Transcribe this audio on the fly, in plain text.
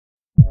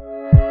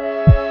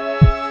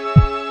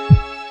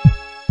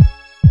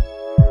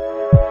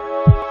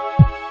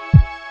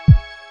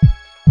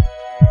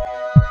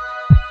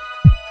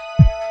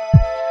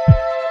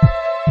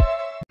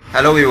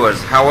Hello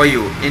viewers, how are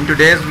you? In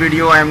today's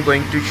video I am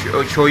going to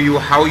show you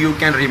how you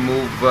can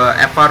remove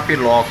FRP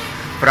lock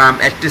from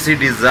HTC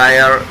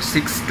Desire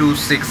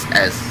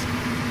 626S.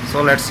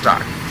 So let's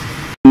start.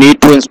 You need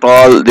to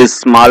install this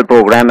small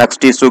program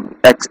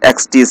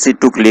XTC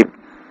to clip.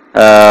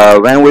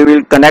 When we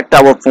will connect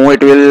our phone,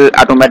 it will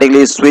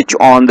automatically switch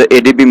on the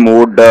ADB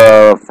mode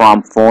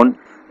from phone.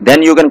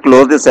 Then you can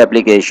close this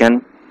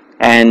application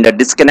and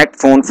disconnect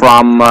phone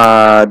from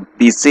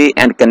PC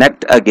and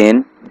connect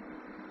again.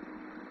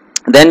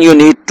 Then you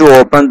need to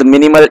open the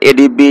minimal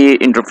ADB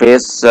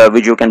interface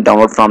which you can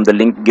download from the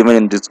link given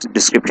in the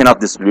description of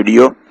this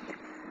video.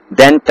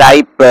 Then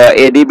type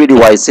ADB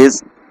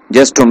devices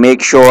just to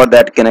make sure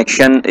that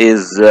connection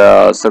is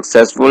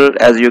successful.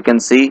 As you can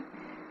see,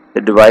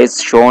 the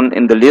device shown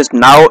in the list.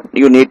 Now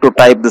you need to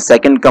type the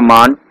second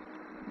command.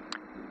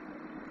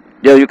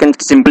 You can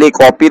simply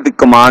copy the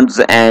commands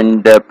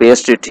and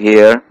paste it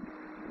here.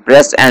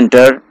 Press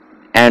enter,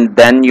 and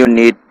then you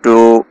need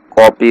to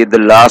copy the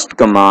last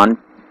command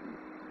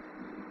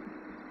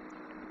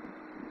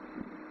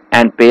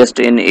and paste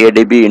in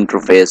ADB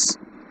interface.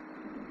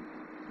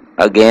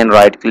 Again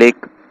right click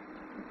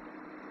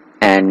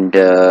and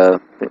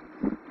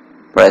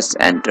press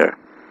enter.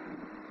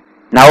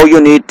 Now you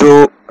need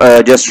to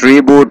just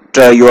reboot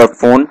your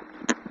phone.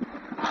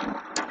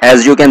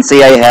 As you can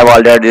see, I have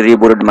already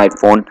rebooted my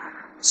phone.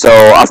 So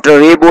after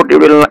reboot,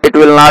 it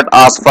will not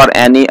ask for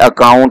any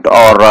account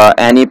or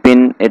any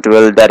pin. It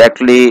will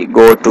directly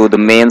go to the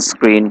main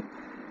screen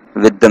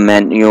with the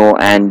menu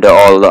and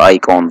all the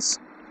icons.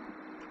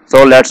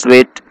 So let's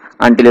wait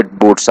until it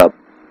boots up.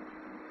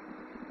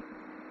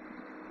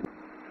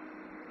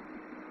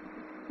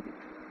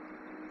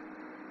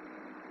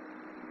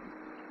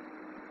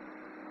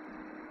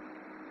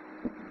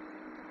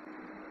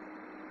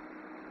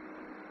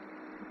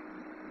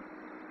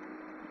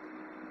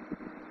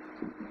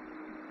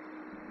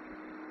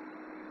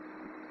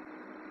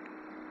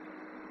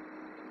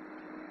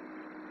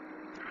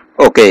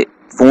 Okay,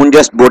 phone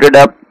just booted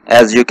up.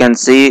 As you can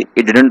see,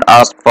 it didn't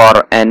ask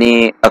for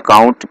any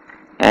account,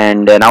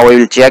 and now I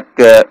will check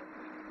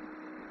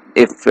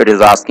if it is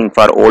asking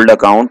for old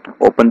account.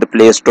 Open the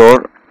Play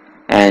Store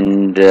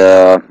and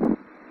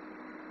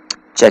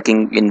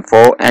checking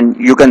info, and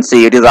you can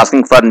see it is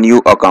asking for new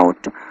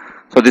account.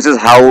 So this is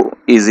how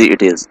easy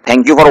it is.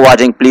 Thank you for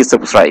watching. Please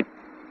subscribe.